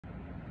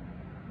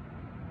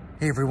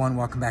Hey everyone,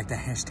 welcome back to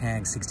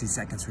Hashtag 60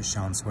 Seconds with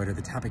Sean Sweater.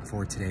 The topic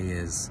for today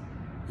is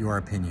your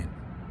opinion.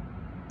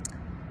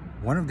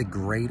 One of the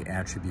great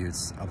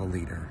attributes of a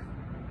leader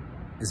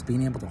is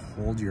being able to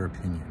hold your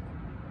opinion.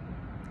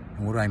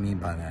 And what do I mean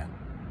by that?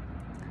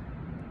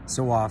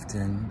 So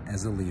often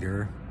as a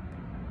leader,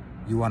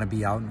 you want to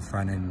be out in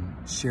front and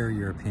share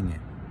your opinion,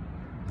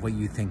 what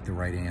you think the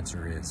right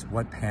answer is,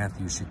 what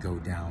path you should go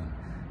down,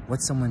 what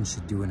someone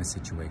should do in a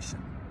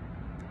situation.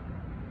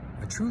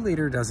 A true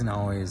leader doesn't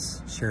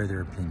always share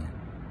their opinion.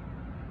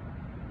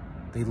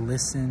 They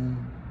listen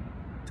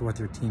to what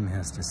their team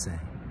has to say,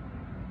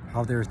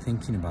 how they're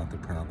thinking about the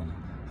problem,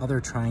 how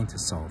they're trying to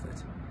solve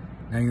it.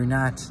 Now, you're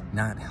not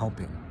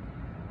helping,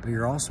 but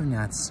you're also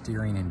not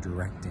steering and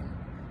directing.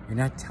 You're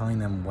not telling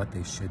them what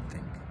they should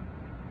think.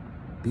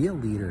 Be a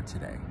leader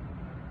today.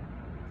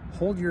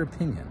 Hold your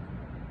opinion.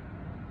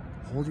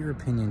 Hold your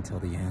opinion till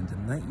the end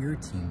and let your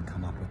team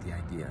come up with the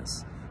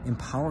ideas.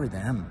 Empower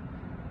them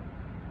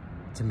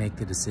to make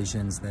the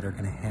decisions that are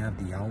going to have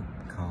the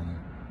outcome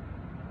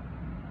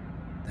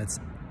that's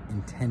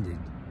intended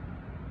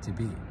to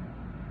be.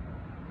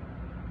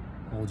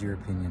 Hold your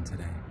opinion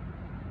today.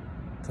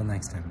 Till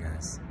next time,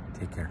 guys.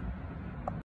 Take care.